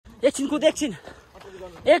एकछिन कुद एकछिन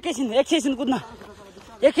कुद्न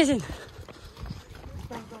एकछिन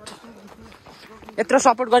यत्रो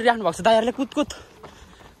सपोर्ट गरिराख्नु भएको छ दाइहरुले कुद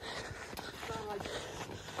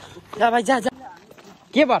जा भाइ जा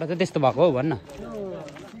के भएर त त्यस्तो भएको हो भन्न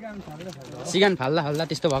सिगान फाल्दा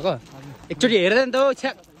त्यस्तो भएको एकचोटि हेर्दै नि त हो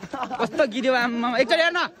छ्या कस्तो गिद्यो आम्मा एकचोटि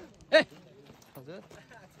हेर्न ए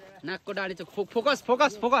नाकको डाडी चाहिँ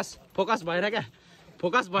फोकस भएन क्या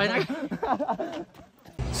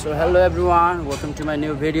so hello everyone welcome to my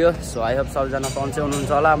new video so I hope सबैजना सन्चै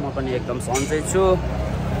हुनुहुन्छ होला म पनि एकदम सन्चै छु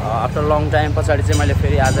आफ्टर लङ टाइम पछाडि चाहिँ मैले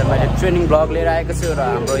फेरि आज मैले ट्रेनिङ ब्लग लिएर आएको छु र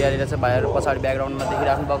हाम्रो यहाँनिर चाहिँ भाइहरू पछाडि ब्याकग्राउन्डमा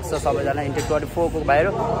देखिराख्नु भएको छ सबैजना इन्टेक 24 को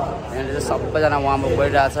भाइहरू यहाँनिर चाहिँ सबैजना वार्मअप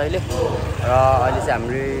गरिरहेको छ अहिले र अहिले चाहिँ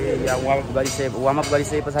हाम्रो यहाँ वार्मअप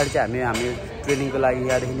गरिसके पछाडि चाहिँ हामी ट्रेनिङको लागि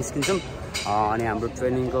यहाँदेखि निस्किन्छौँ अनि हाम्रो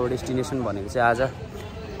ट्रेनिङको डेस्टिनेसन भनेको चाहिँ आज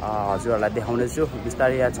हजुरहरूलाई देखाउनेछु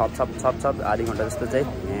बिस्तारै यहाँ छप आधी घन्टा जस्तो चाहिँ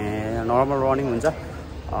नर्मल रनिङ हुन्छ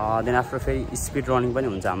देन आफ्टर फेरि स्पिड रनिङ पनि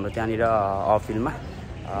हुन्छ हाम्रो त्यहाँनिर फिल्डमा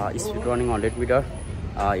स्पिड रनिङ 100 मिटर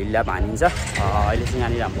हिल्ल्याप हानिन्छ अहिले चाहिँ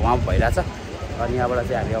यहाँनिर हाम्रो वार्मअप भइरहेछ अनि यहाँबाट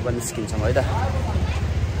चाहिँ हामी अब निस्किन्छौँ है त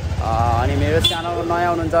अनि मेरो च्यानल नयाँ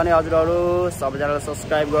हुनुहुन्छ भने हजुरहरू सबैजनालाई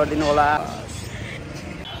सब्सक्राइब गरिदिनु होला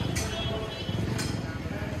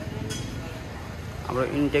हाम्रो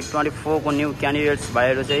इन्टेक 24 को न्यू क्यान्डिडेट्स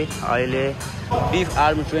भाइहरू चाहिँ अहिले बिफ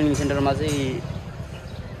आर्मी ट्रेनिङ सेन्टरमा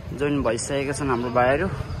चाहिँ जोइन भइसकेका छन् हाम्रो भाइहरू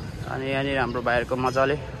अनि यहाँनिर हाम्रो भाइहरूको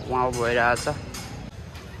मजाले वार्मअप भइरहेछ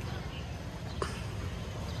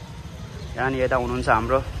यहाँनिर यता हुनुहुन्छ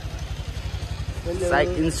हाम्रो साइक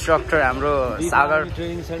इन्स्ट्रक्टर हाम्रो सागा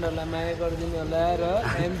ट्रेनिङ सेन्टरलाई माया गरिदिनु होला र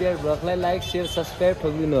MBR भ्लगलाई लाइक शेयर सब्स्क्राइब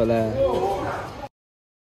ठोकिदिनु होला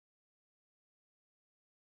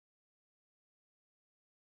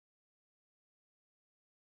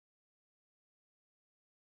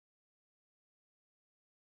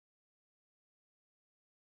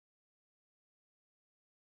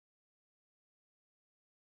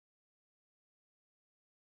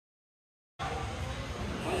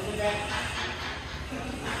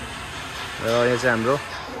र यहाँ चाहिँ हाम्रो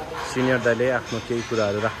सिनियर दाइले आफ्नो केही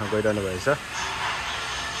कुराहरू राख्न गइरहनु भएछ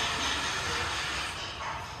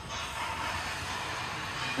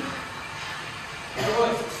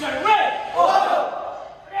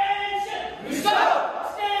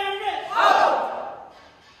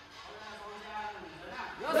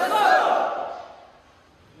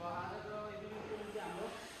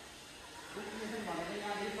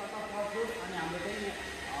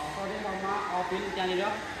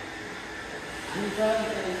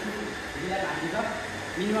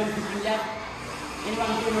मिनिमम 15 लाख एनिवान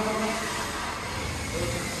के मा सक्ने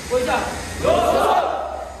कोही छ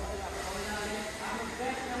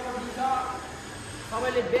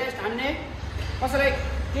सबैले बेस्ट हान्ने कसैलाई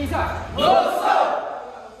केही छ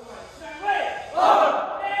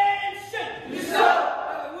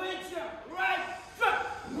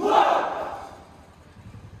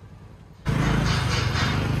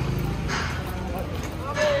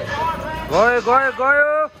गयो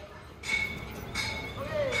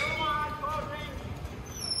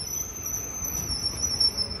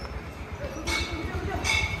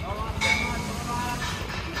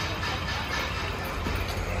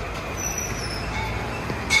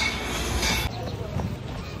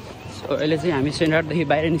अहिले चाहिँ हामी सेन्टरदेखि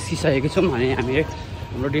बाहिर निस्किसकेको छौँ अनि हामी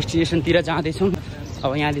हाम्रो डेस्टिनेसनतिर जाँदैछौँ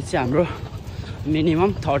अब यहाँले चाहिँ हाम्रो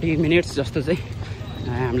मिनिमम 30 मिनट्स जस्तो चाहिँ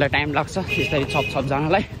हामीलाई टाइम लाग्छ त्यसरी छप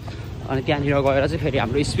जानलाई अनि त्यहाँनिर गएर चाहिँ फेरि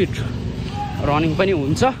हाम्रो स्पिड रनिङ पनि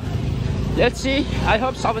हुन्छ लेट्स सी आई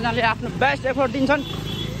होप सबैजनाले आफ्नो बेस्ट एफर्ट दिन्छन्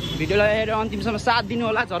भिडियोलाई हेरेर अन्तिमसम्म साथ दिनु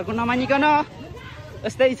होला झर्को नमानिकन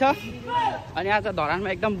यस्तै छ अनि आज धरानमा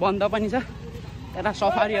एकदम बन्द पनि छ यता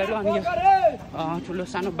सफारीहरू अनि ठुलो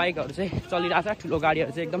सानो बाइकहरू चाहिँ चलिरहेको छ ठुलो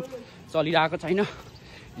गाडीहरू चाहिँ एकदम चलिरहेको छैन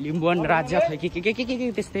लिम्बुवन राज्य के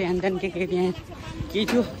त्यस्तै एन्ड के त्यहाँ के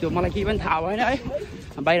थियो त्यो मलाई केही पनि थाहा भएन है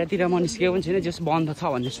बाहिरतिर म निस्केको पनि छैन जस बन्द छ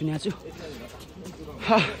भन्ने सुनेको छु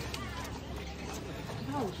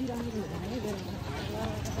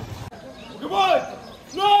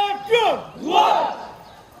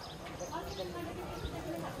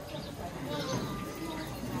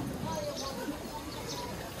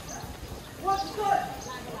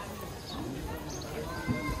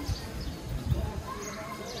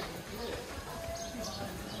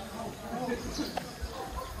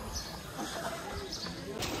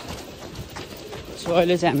सो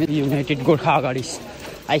अहिले चाहिँ हामी युनाइटेड गोर्खा अगाडि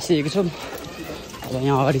आइसकेको छौँ अब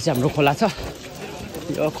यहाँ अगाडि चाहिँ हाम्रो खोला छ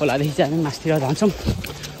यो खोलादेखि चाहिँ हामी मासतिर जान्छौँ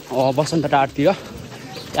बसन्त टारतिर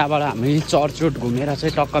त्यहाँबाट हामी चर्च रोड घुमेर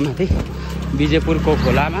चाहिँ टक्क माथि विजयपुरको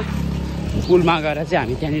खोलामा पुलमा गएर चाहिँ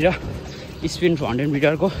हामी त्यहाँनिर स्प्रिन्ट 100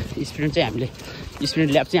 मिटरको स्प्रिन्ट चाहिँ हामीले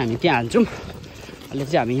स्प्रिन्ट ल्याब चाहिँ हामी त्यहाँ हाल्छौँ। अहिले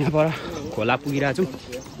चाहिँ हामी यहाँबाट खोला पुगिरहेछौँ।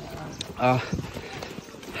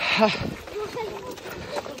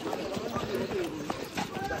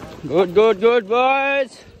 Good,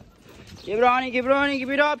 boys. Keep running, keep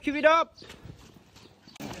it up.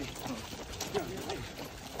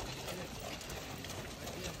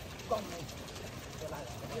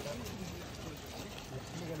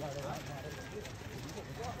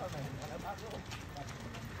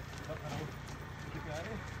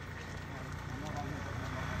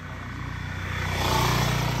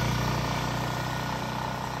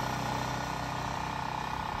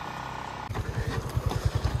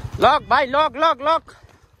 Lock, भाइ lock.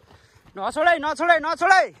 नछोडै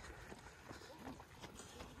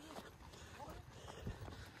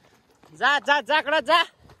जा कडा जा।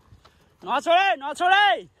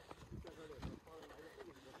 नछोडै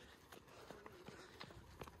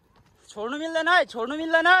छोड्नु मिल्दैन है।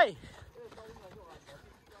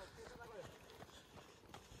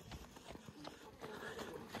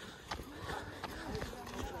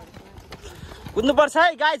 कुद्नुपर्छ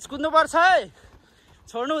है गाइज, कुद्नुपर्छ है।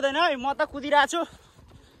 छोड्नु हुँदैन है, म त कुदिरहेको छु।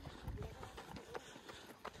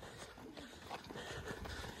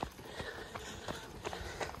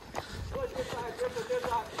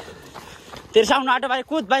 तिर्साउनु आँटो भाइ,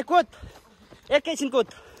 कुद एकैछिन कुद।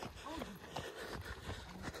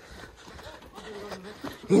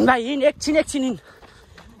 हिँड भाइ हिँड, एकछिन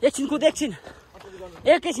कुद,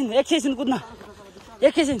 एकैछिन कुद्न,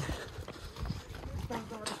 एकैछिन।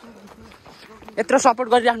 यत्रो सपोर्ट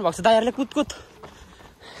गरिराख्नु भएको छ दाइहरूले, कुद।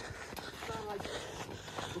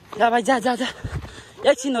 जा भाइ जा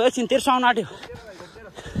एकछिन तिर्साउनु आँट्यो।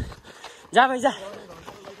 जा भाइ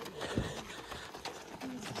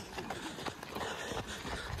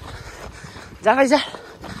जा।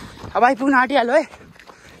 अब आइपुग्न आँटिहाल्यो है,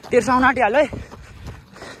 तिर्साउनु आँटिहाल्यो है।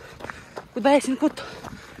 कुद भाइ एकछिन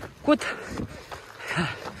कुद।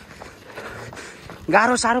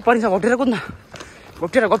 गाह्रो साह्रो परिन्छ, घोप्टेर कुद्न।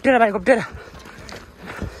 घोप्टेर भाइ घोप्टेर।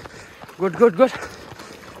 गुड।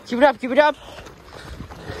 Keep it up.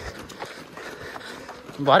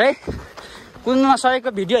 भरे कुद्नु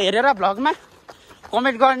नसकेको भिडियो हेरेर भ्लगमा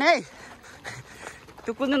कमेन्ट गर्ने है।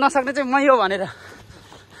 त्यो कुद्नु नसक्ने चाहिँ मै हो भनेर।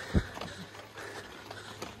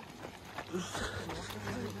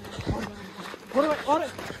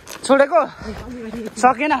 छोडेको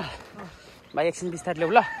सकेन भाइ, एकछिन बिस्तारै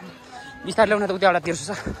ल्याउ ल। बिस्तारै ल्याउन त उताबाट तिर्छु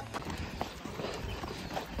छ।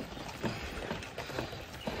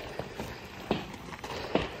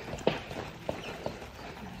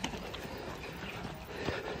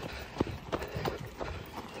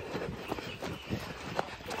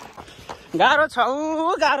 गाह्रो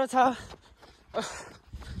छ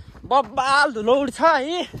बब्बाल धुलो उड्छ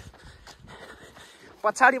है।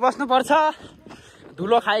 पछाडि बस्नुपर्छ,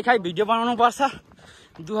 धुलो खाइ भिडियो बनाउनु पर्छ,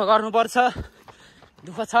 दुःख गर्नुपर्छ।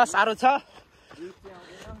 दुःख छ, साह्रो छ।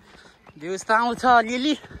 भ्युज त आउँछ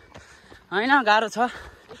अलिअलि होइन, गाह्रो छ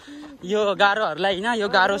यो गाह्रोहरूलाई होइन। यो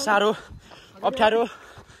गाह्रो साह्रो अप्ठ्यारो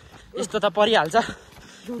यस्तो त परिहाल्छ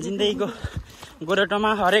जिन्दगीको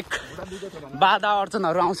गोरेटोमा। हरेक बाधा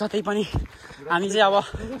अर्चनहरू आउँछ, त्यही पनि हामी चाहिँ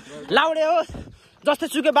अब लाउडे हो, जस्तै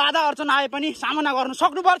सुकै बाधा अर्चन आए पनि सामना गर्नु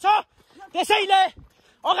सक्नुपर्छ। त्यसैले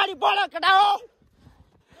अगाडि बढ केटा हो।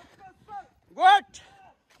 Good,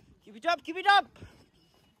 keep it up.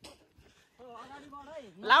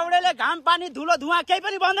 लाउडेले घाम पानी धुलो धुवा केही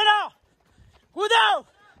पनि भन्दैन, कुद्यो।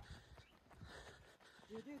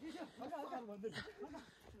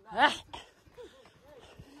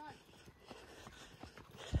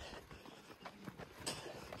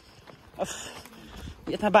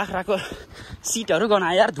 यता बाख्राको सिटहरू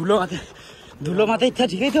गनायो यार, धुलो मात्रै थियो,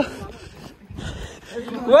 ठिकै थियो।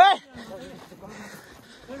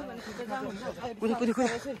 कुद।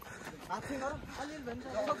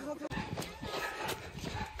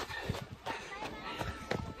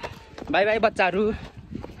 बाई बच्चाहरू।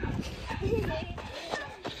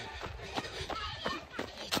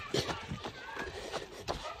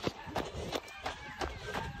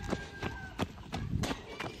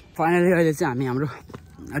 फाइनली अहिले चाहिँ हामी हाम्रो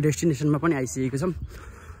डेस्टिनेसनमा पनि आइसकेको छौँ।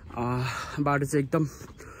 बाटो चाहिँ एकदम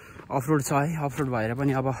अफरोड छ है। अफरोड भएर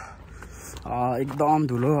पनि अब एकदम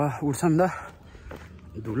धुलो उड्छ नि त।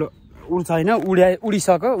 धुलो उड्छ होइन,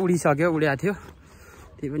 उडिसक्यो उडिएको थियो।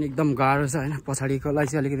 त्यही पनि एकदम गाह्रो छ होइन। पछाडिकोलाई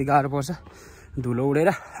चाहिँ अलिकति गाह्रो पर्छ धुलो उडेर।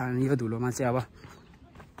 अनि यो धुलोमा चाहिँ अब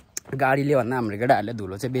गाडीले भन्दा हाम्रो केटाहरूले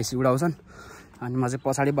धुलो चाहिँ बेसी उडाउँछन्। अनि म चाहिँ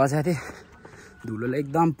पछाडि बसेको थिएँ, धुलोले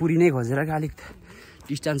एकदम पुरी नै खोजेर अलिक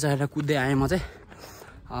डिस्टेन्स आएर कुद्दै आएँ म चाहिँ।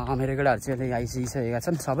 मेरो केटाहरू चाहिँ अहिले आइसकेका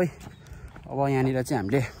छन् सबै। अब यहाँनिर चाहिँ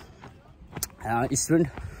हामीले स्प्रिन्ट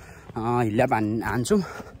हिल्ला हान्छौँ।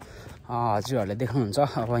 हजुरहरूले देख्नुहुन्छ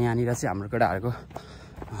अब यहाँनिर चाहिँ हाम्रो केटाहरूको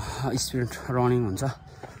स्पिड रनिङ हुन्छ।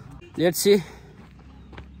 Let's see.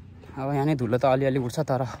 अब यहाँ नै धुलो त अलिअलि उठ्छ,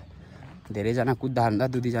 तर धेरैजना कुद्दा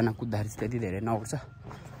 2-2जना कुद्दाखेरि चाहिँ त्यति धेरै नउठ्छ।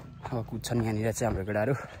 अब कुद्छन् यहाँनिर चाहिँ हाम्रो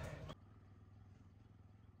केटाहरू।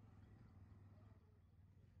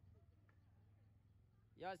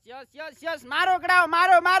 यस मारो केटा,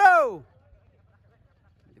 मारो।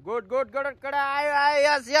 गुड केटा, आयो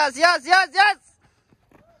यस।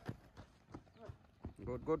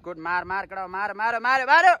 गुड मार केटा,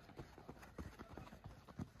 मारो।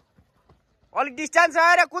 अलिक डिस्टेन्स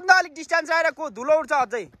आएर कुद, धुलो उठ्छ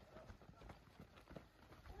अझै।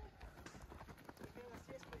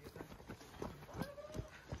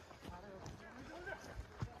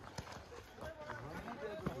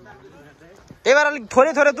 त्यही भएर अलिक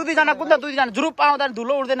थोरै 2-2जना कुद्दा 2-2जना जुरुप आउँदा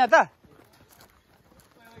धुलो उठ्दैन त।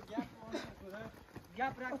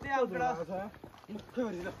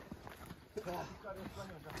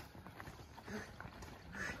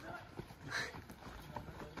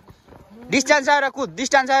 डिस्टेन्स आएर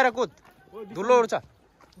कुद, धुलो उठ्छ।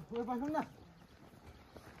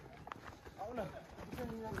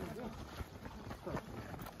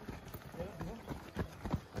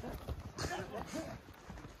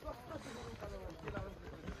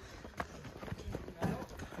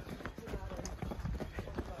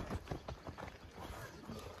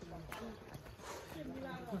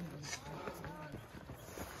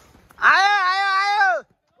 आयो।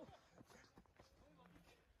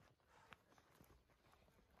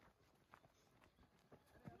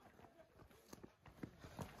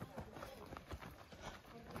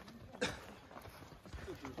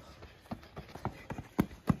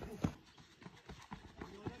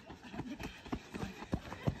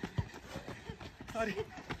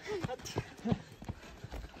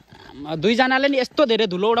 दुईजनाले नि यस्तो धेरै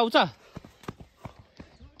धुलो उडाउँछ।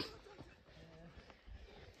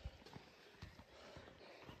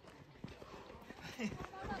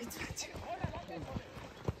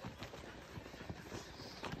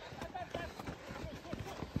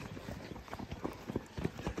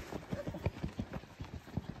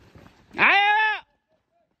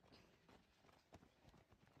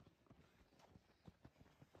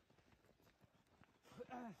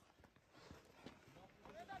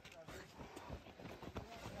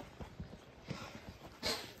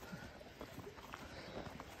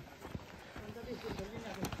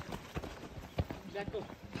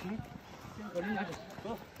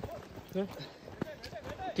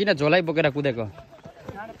 किन झोलाइ बोकेर कुदेको?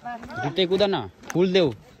 ढुट्टै कुद न, फुल देऊ।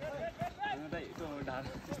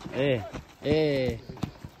 ए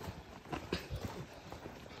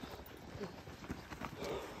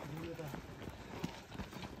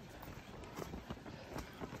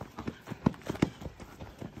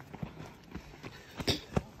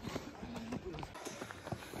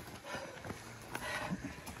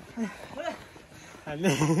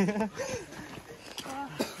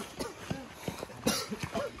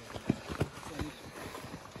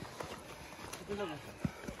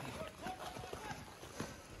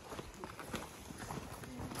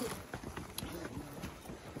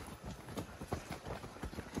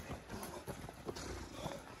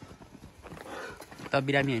त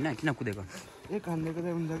बिरामी होइन, किन कुदेको?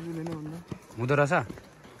 हुँदो रहेछ।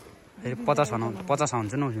 फेरि 50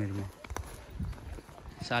 हुन्छ न फेरि म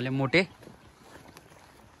साले मोटे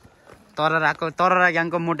तररा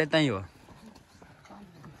ग्याङको मोटे त्यही हो।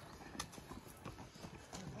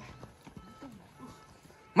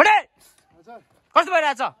 मोटे कस्तो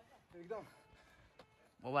भइरहेछ?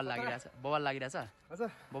 बोबाल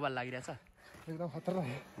लागिरहेछ एकदम खतरा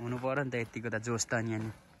हुनु पर्यो नि त। यतिको त जोस त नि।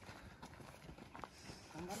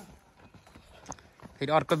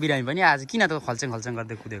 फेरि अर्को बिरामी पनि आज किन त खल्चङ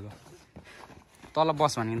गर्दै कुदेको? तल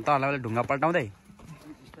बस भने तलले ढुङ्गा पल्टाउँदै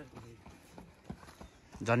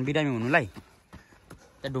झन् बिरामी हुनुलाई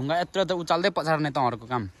त्यो ढुङ्गा यत्रो त उचाल्दै पछार्ने त अर्को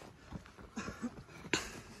काम।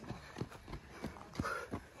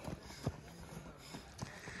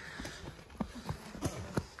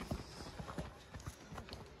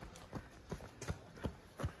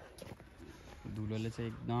 धुलोले चाहिँ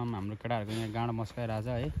एकदम हाम्रो केटाहरूको यहाँ गाँड मस्काइरहेछ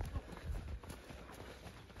है।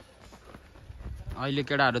 अहिले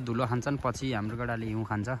केटाहरू धुलो खान्छन्, पछि हाम्रो केटाले हिउँ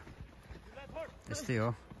खान्छ। त्यस्तै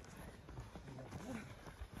हो।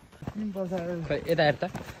 खै यता हेर त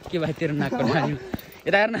के भयो तेरो नाकको डाँडी?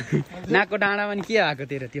 यता हेर न, नाकको डाँडामा नि के आएको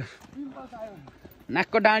तेरो? त्यो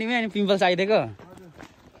नाकको डाँडीमै अनि पिम्पल्स आइदिएको।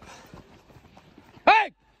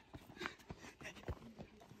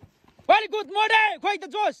 मोडे खोइ त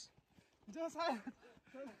जोस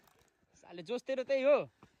साले जोस तेरो त्यही हो।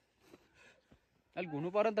 अलि घुम्नु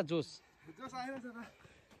पर्यो नि त जोस जोस आइरहेछ त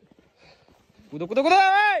कुदो कुदो कुदो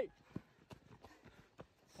ए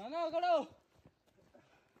खाना गडौ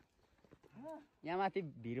यहाँ माथि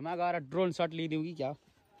भिरमा गएर ड्रोन शट लिइदिउँ कि क्या हो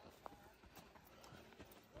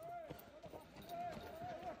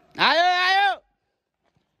आयो आयो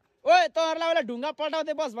ओए तँहरूलाई बेला ढुङ्गा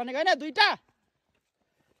पल्टाउँदै बस भनेको होइन दुईटा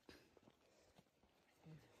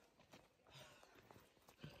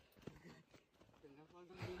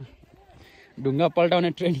ढुङ्गा पल्टाउने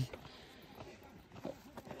ट्रेनिङ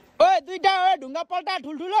ओए दुईटा ओए ढुङ्गा पल्टा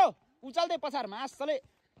ठुल्ठुलो उचाल्दै पछारमा आसले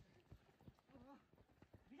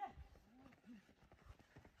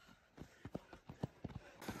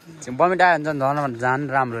बमिट आयो भने झन्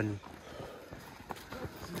राम्रो नि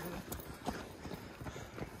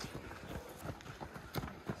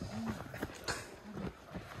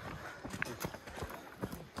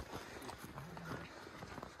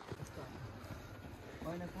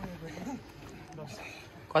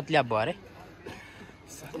कति ल्याब भयो अरे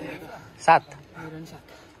 7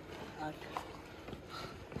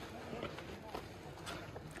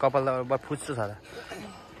 कपाल त फुच्छु छ त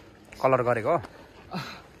कलर गरेको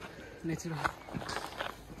नेचुरल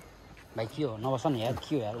भाइ के हो नबस नि यार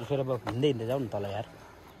के हो यार उठेर हिँड्दै हिँड्दै जाऊ न तल यार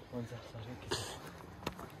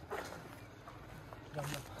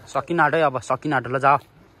सकिन आँटो अब सकिन आँटो ल जाऊ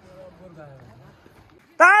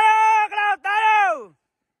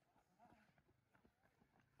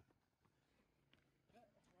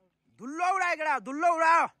धुलो उडायो केटा धुलो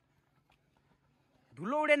उडायो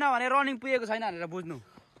धुलो उडेन भने रनिङ पुगेको छैन भनेर बुझ्नु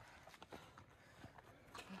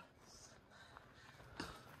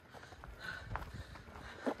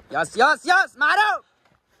यस यस यस मारो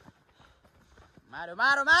मारो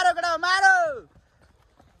मारो मारो केटा मारो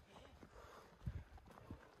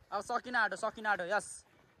अब सकिन आँटो यस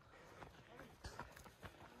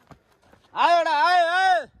आयो एउटा आयो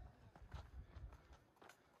आयो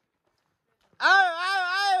आयो आयो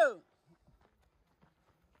आयो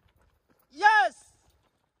यस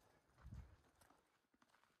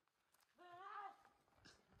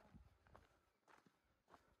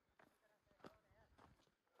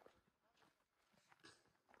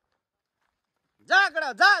जा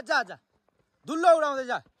केटा जा जा जा धुलो उडाउँदै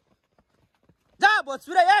जा जा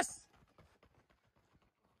भोजपुरा यस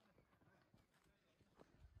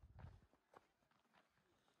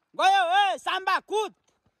गयो ए साम्बा कुद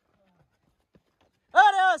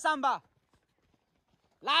अरे ओ साम्बा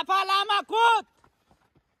लाफा लामा कुद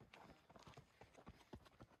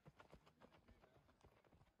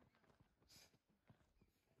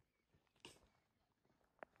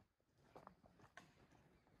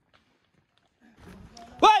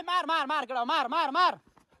ओए मार मार मार केटा मार मार मार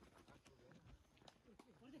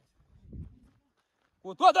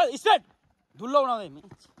कुद स्ट्रेट धुलो उडाउँदै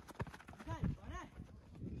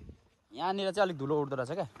यहाँनिर चाहिँ अलिक धुलो उड्दो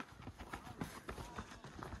रहेछ क्या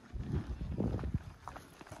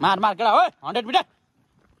मार मार केटा हो 100 मिटर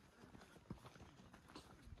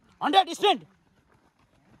 100 स्प्रिन्ट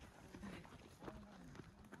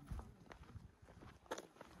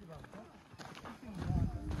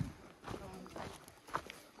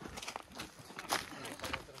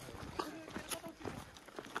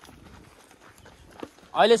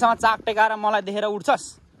अहिलेसम्म चाक टेकाएर मलाई देखेर उठ्छस्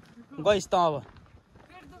गइस् त अब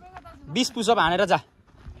 20 पुसअप हानेर जा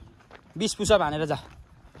 20 पुसअप हानेर जा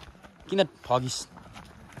किन ठगिस्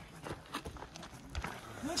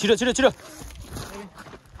छिटो छिटो छिटो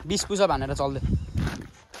 20 पुसअप हानेर चल्दै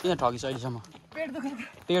किन ठगिस् अहिलेसम्म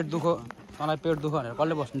पेट दुखो तँलाई पेट दुखो भनेर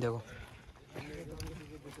कसले बस्नु दिएको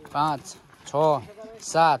 5 6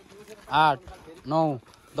 7 8 9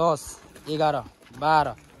 10 11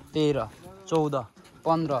 12 13 14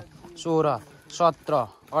 15 16 17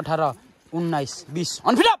 18 19 20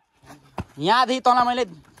 अनफिटअप यहाँदेखि तँलाई मैले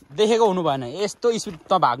देखेको हुनु भएन यस्तो स्पिड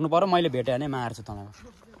त भाग्नु पर्यो मैले भेटेँ भने मार्छु तँलाई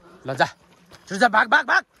ल जा जा भाग भाग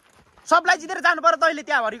भाग सबलाई जितेर जानु पर्यो तैँले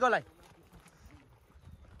त्यहाँ भरिकोलाई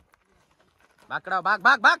भागडा भाग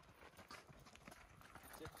भाग भाग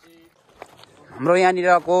हाम्रो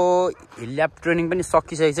यहाँनिरको हिल ल्याप ट्रेनिङ पनि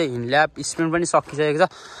सकिसकेको छ हिल ल्याप स्प्रिन्ट पनि सकिसकेको छ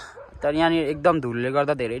तर यहाँनिर एकदम धुलले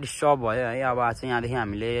गर्दा धेरै डिस्टर्ब भयो है अब चाहिँ यहाँदेखि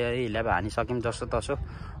हामीले हिल ल्याप हानिसक्यौँ जस्तो तसो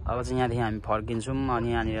अब चाहिँ यहाँदेखि हामी फर्किन्छौँ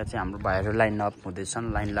अनि यहाँनिर चाहिँ हाम्रो भाइहरू लाइन अप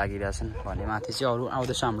हुँदैछन् लाइन लागिरहेछन् भने माथि चाहिँ अरू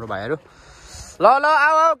आउँदैछ हाम्रो भाइहरू ल ल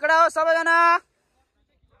आऊ आऊ केटा हो सबैजना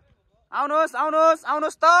आउनुहोस् आउनुहोस्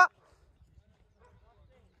आउनुहोस् त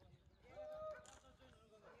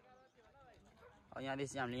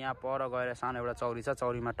यहाँदेखि चाहिँ हामीले यहाँ पर गएर सानो एउटा चौरी छ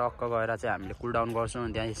चौरीमा टक्क गएर चाहिँ हामीले कुल डाउन गर्छौँ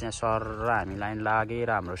अनि त्यहाँदेखि चाहिँ सर र हामी लाइन लागेर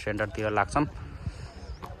हाम्रो सेन्टरतिर लाग्छौँ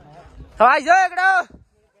हिँड्यो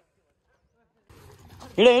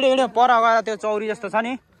हिँड्यो हिँड्यो पर गएर त्यो चौरी जस्तो छ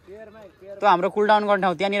नि त्यो हाम्रो कुल डाउन गर्ने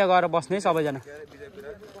ठाउँ त्यहाँनिर गएर बस्नु है सबैजना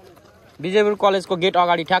विजयपुर कलेजको गेट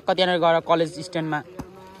अगाडि ठ्याक्क त्यहाँनिर गएर कलेज स्ट्यान्डमा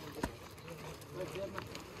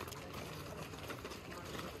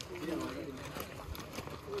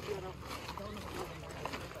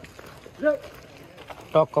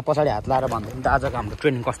टक्क पछाडि हात लाएर भन्दै त आजको हाम्रो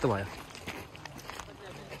ट्रेनिङ कस्तो भयो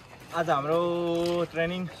आज हाम्रो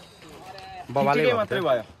ट्रेनिङ बबाले मात्रै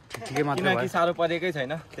भयो ठिकै मात्रै भयो किनकि साह्रो परेकै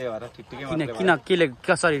छैन त्यही भएर ठिकठिकै मात्रै भयो किन केले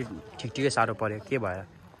कसरी ठिकठिकै साह्रो पर्यो के भयो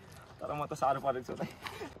तर म त साह्रो परेको छु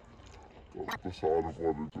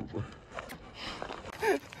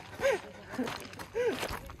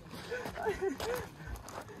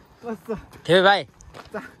थेपे भाइ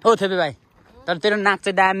ओ थेपे भाइ तर तेरो नाक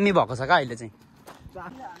चाहिँ दामी भएको छ क्या अहिले चाहिँ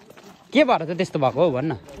के भएर चाहिँ त्यस्तो भएको हो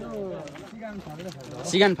भन्न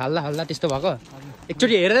सिगान फाल्दा फाल्दा त्यस्तो भएको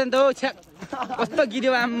एकचोटि हेर्दैन त हो छ्या कस्तो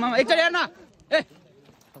गिर्यो आम्मा एकचोटि हेर्न ए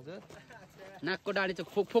नाकको डाडी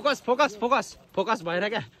चाहिँ फोकस फोकस फोकस फोकस भएन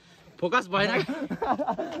क्या फोकस भएन क्या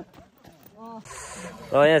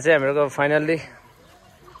र यहाँ चाहिँ हाम्रो फाइनल्ली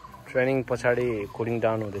ट्रेनिङ पछाडि कुलिङ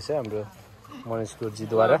डाउन हुँदैछ हाम्रो मनिष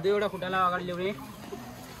गुरुजीद्वारा दुईवटा खुट्टालाई अगाडि ल्याउने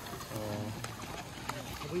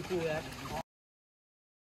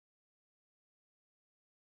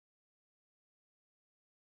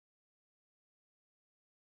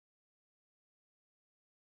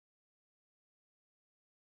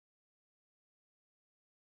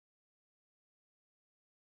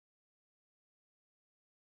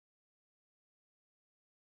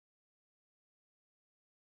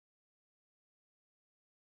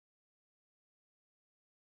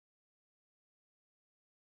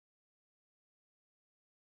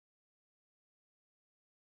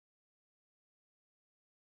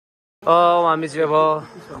हामी चाहिँ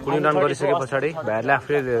अब कुलिङ डाउन गरिसके पछाडि भाइहरूले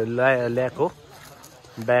आफूले ल्याएको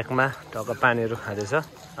ब्यागमा टक्क पानीहरू खाँदैछ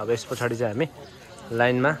अब यस पछाडि चाहिँ हामी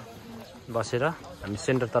लाइनमा बसेर हामी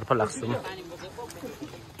सेन्टरतर्फ लाग्छौँ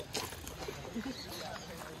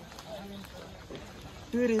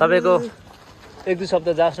तपाईँको एक दुई शब्द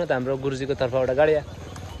जाओस् न त हाम्रो गुरुजीको तर्फबाट गाडी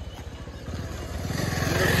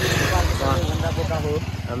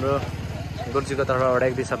हाम्रो गुरुजीको तर्फबाट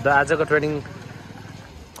एक दुई शब्द आजको ट्रेनिङ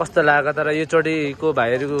कस्तो लाग्यो तर यो चोटिको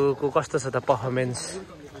भाइहरूको कस्तो छ त पर्फर्मेन्स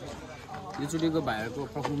यो चोटिको भाइहरूको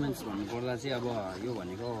पर्फर्मेन्स भन्नुपर्दा चाहिँ अब यो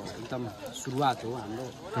भनेको एकदम सुरुवात हो हाम्रो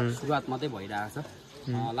सुरुवात मात्रै भइरहेको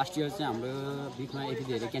छ लास्ट इयर चाहिँ हाम्रो बिचमा यति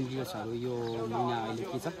धेरै क्यान्डिडेट्सहरू यो महिना अहिले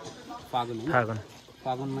के छ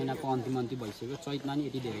फागुन महिनाको अन्तिम भइसक्यो चैतमा नि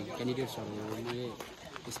यति धेरै क्यान्डिडेट्सहरू मैले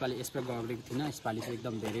यसपालि एक्सपेक्ट गरेको थिइनँ यसपालि चाहिँ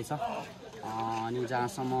एकदम धेरै छ अनि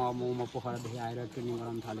जहाँसम्म म पोखरादेखि आएर ट्रेनिङ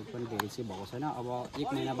गराउन थालेको पनि धेरै चाहिँ भएको छैन अब एक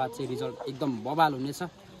महिना बाद चाहिँ रिजल्ट एकदम बबाल हुनेछ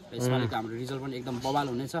यसपालिको हाम्रो रिजल्ट पनि एकदम बबाल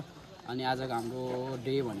हुनेछ अनि आजको हाम्रो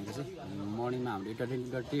डे भनेको चाहिँ मर्निङमा हाम्रो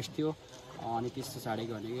एउटा टेस्ट थियो अनि त्यस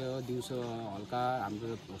पछाडिको भनेको दिउँसो हल्का हाम्रो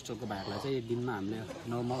होस्टेलको भाइहरूलाई चाहिँ दिनमा हामीले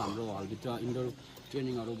नर्मल हाम्रो हलभित्र इन्डोर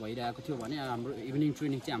ट्रेनिङहरू भइरहेको थियो भने हाम्रो इभिनिङ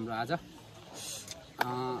ट्रेनिङ चाहिँ हाम्रो आज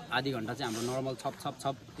आधी घन्टा चाहिँ हाम्रो नर्मल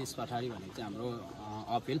छप त्यस पछाडि भनेको चाहिँ हाम्रो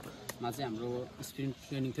अपिलमा चाहिँ हाम्रो स्प्रिन्ट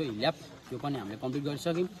ट्रेनिङ थियो हिल्याप त्यो पनि हामीले कम्प्लिट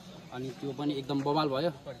गरिसक्यौँ अनि त्यो पनि एकदम बबाल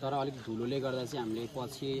भयो तर अलिक धुलोले गर्दा चाहिँ हामीले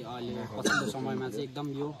अहिले पछिल्लो समयमा चाहिँ एकदम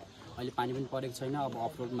यो अहिले पानी पनि परेको छैन अब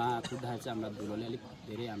अफरोडमा कुद्दाखेरि चाहिँ हामीलाई धुलोले अलिक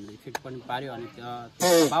धेरै हामीले इफेक्ट पनि पार्यो अनि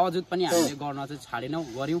त्यो बावजुद पनि हामीले गर्न चाहिँ छाडेनौँ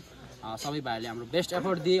गऱ्यौँ सबै भाइहरूले हाम्रो बेस्ट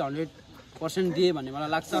एफोर्ट दिए 100% दिए भन्ने मलाई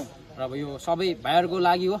लाग्छ र अब यो सबै भाइहरूको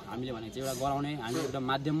लागि हो हामीले भनेको चाहिँ एउटा गराउने हामी एउटा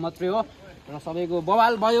माध्यम मात्रै हो र सबैको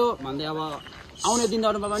बवाल भयो भन्दै अब आउने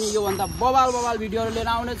दिनहरूमा पनि योभन्दा बवाल भिडियोहरू लिएर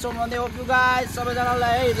आउनेछौँ भन्दै होप यु गाइस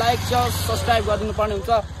सबैजनालाई लाइक सब्सक्राइब गरिदिनु पर्ने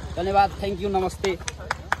हुन्छ धन्यवाद थ्याङ्क यू नमस्ते